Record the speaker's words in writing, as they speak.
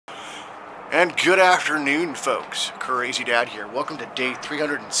And good afternoon, folks. Crazy Dad here. Welcome to day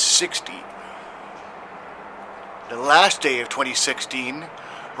 360. The last day of 2016.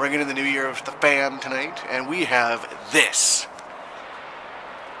 Ringing in the new year of the fam tonight. And we have this.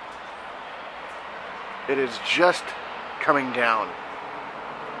 It is just coming down.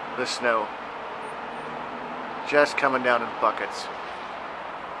 The snow. Just coming down in buckets.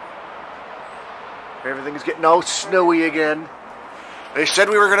 Everything is getting all snowy again. They said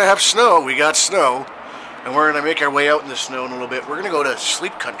we were going to have snow. We got snow. And we're going to make our way out in the snow in a little bit. We're going to go to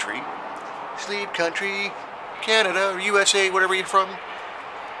Sleep Country. Sleep Country, Canada, or USA, whatever you're from.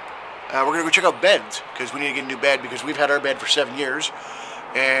 We're going to go check out beds. Because we need to get a new bed. Because we've had our bed for 7 years.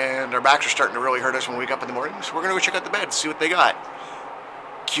 And our backs are starting to really hurt us when we wake up in the morning. So we're going to go check out the beds. See what they got.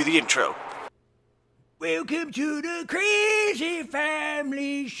 Cue the intro. Welcome to the Crazy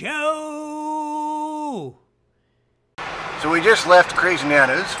Family Show. So we just left Crazy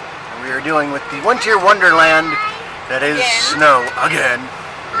Nana's. We are dealing with the one-tier wonderland that is snow again.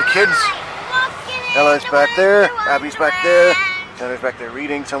 The kids, Ella's back there, Abby's back there, Tanner's back there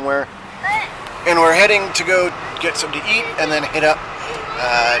reading somewhere. And we're heading to go get something to eat and then hit up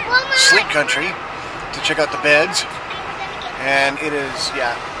Sleep Country to check out the beds. And it is,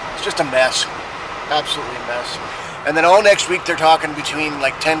 yeah, it's just a mess. Absolutely a mess. And then all next week they're talking between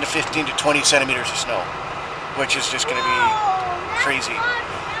like 10 to 15 to 20 centimeters of snow, which is just going to be crazy.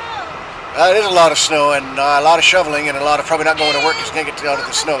 It is a lot of snow and a lot of shoveling and a lot of probably not going to work because you can't get out of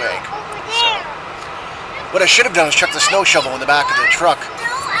the snow bank. So, what I should have done was chuck the snow shovel in the back of the truck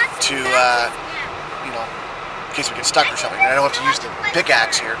to, you know, in case we get stuck or something. And I don't have to use the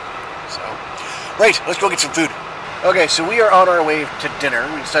pickaxe here. So, right, let's go get some food. Okay, so we are on our way to dinner.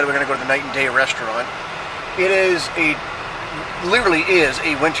 We decided we're going to go to the Night and Day restaurant. It is literally is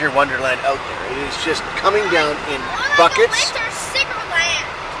a winter wonderland out there. It is just coming down in buckets. Winter Cigarland.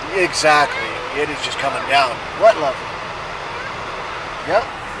 Exactly. It is just coming down. What, love? Yep.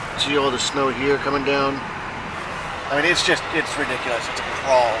 See all the snow here coming down. I mean, it's ridiculous. It's a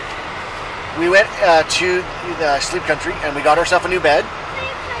crawl. We went to the Sleep Country and we got ourselves a new bed.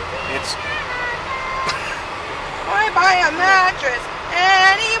 It's... Why buy a mattress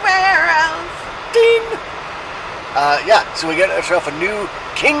anywhere else? Ding! Yeah, so we get ourselves a new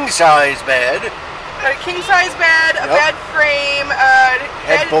king-size bed. Got a king-size bed, a bed frame, a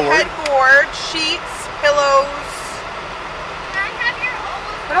headboard, sheets, pillows. Can I have your own?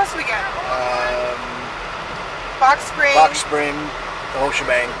 What else do we get? Box spring. Box spring, the whole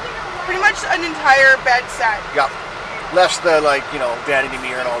shebang. Pretty much an entire bed set. Yeah. Less the, like, you know, vanity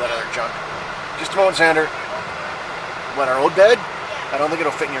mirror and all that other junk. Just a moment, Sander. What, our old bed? I don't think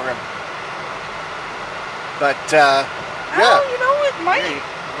it'll fit in your room. But, yeah. Oh, you know, it might. Maybe.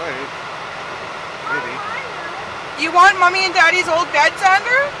 You want Mommy and Daddy's old bed,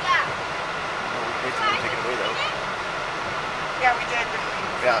 Sander? Yeah. Well, we paid for them to take it away, though. Yeah, we did, didn't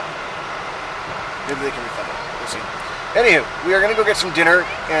we? Yeah. Maybe they can refund it. We'll see. Anywho, we are going to go get some dinner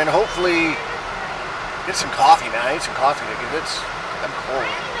and hopefully get some coffee, man. I need some coffee because I'm cold.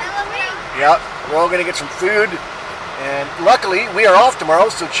 Yeah, we're all going to get some food. And luckily, we are off tomorrow,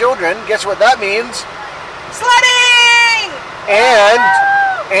 so children, guess what that means? Sledding!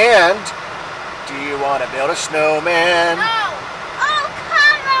 And, do you want to build a snowman? No! Oh,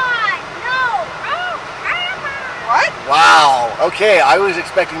 come on! No! Oh, come on! What? Wow, okay, I was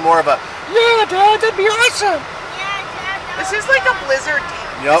expecting more of a, yeah, Dad, that'd be awesome! Yeah, Dad, this is like a blizzard,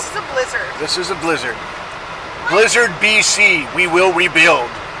 dude. Yep. This is a blizzard. This is a blizzard. Blizzard BC, we will rebuild.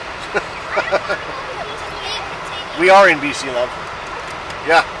 We are in BC, love.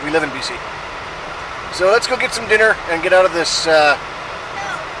 Yeah, we live in BC. So let's go get some dinner and get out of this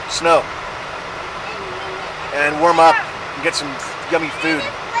snow. And warm up and get some yummy food.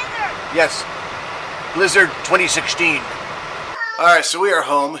 Yes. Blizzard 2016. Alright, so we are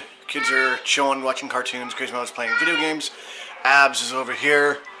home. Kids are chilling, watching cartoons. Crazy Mom's playing video games. Abs is over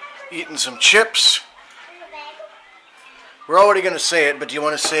here eating some chips. We're already going to say it, but do you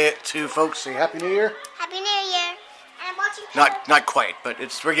want to say it to folks? Say Happy New Year? Happy New Year. I'm watching Not quite, but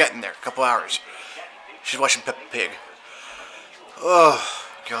we're getting there. A couple hours. She's watching Peppa Pig. Oh,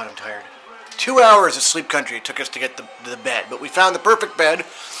 God, I'm tired. 2 hours of Sleep Country it took us to get the bed, but we found the perfect bed,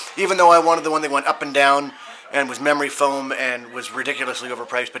 even though I wanted the one that went up and down and was memory foam and was ridiculously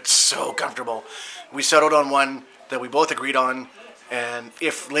overpriced, but so comfortable. We settled on one that we both agreed on, and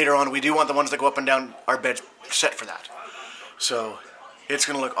if later on we do want the ones that go up and down, our bed's set for that. So it's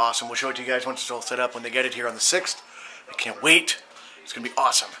going to look awesome. We'll show it to you guys once it's all set up when they get it here on the 6th. I can't wait. It's going to be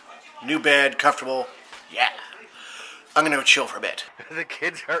awesome. New bed, comfortable. Yeah. I'm going to go chill for a bit. The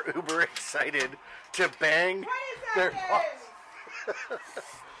kids are uber excited to bang their...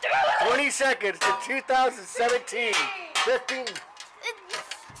 20 seconds to 2017. 15, 10,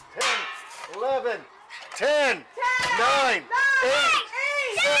 11, 10, 9, 8,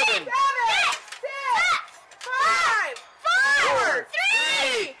 7, 6, 5, 4,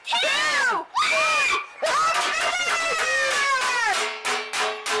 3, 2, 1.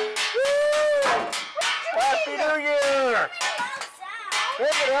 Happy New Year!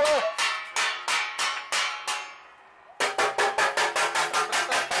 Hey, Ella.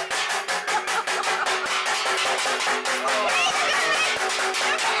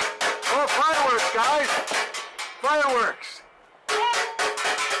 Oh, fireworks, guys! Fireworks!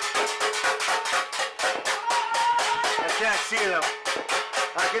 I can't see them.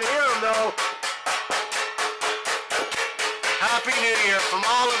 I can hear them, though. Happy New Year from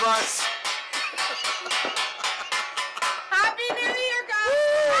all of us. Happy New Year,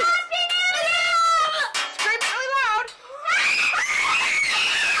 guys! Happy New Year! Scream really loud.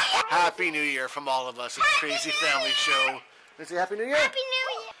 Happy New Year from all of us at the Crazy Family Show. Let's say Happy New Year. Happy New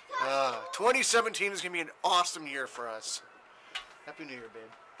Year. 2017 is going to be an awesome year for us. Happy New Year,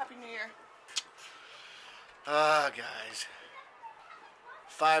 babe. Happy New Year. Guys.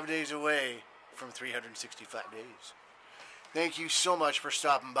 5 days away from 365 days. Thank you so much for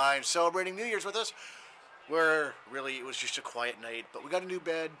stopping by and celebrating New Year's with us. Where really it was just a quiet night, but we got a new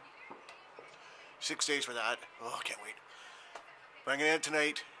bed. 6 days for that. Oh, I can't wait. But I'm going to end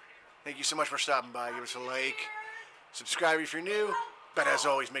tonight. Thank you so much for stopping by. Give us a like. Subscribe if you're new. But as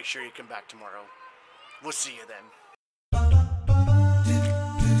always, make sure you come back tomorrow. We'll see you then.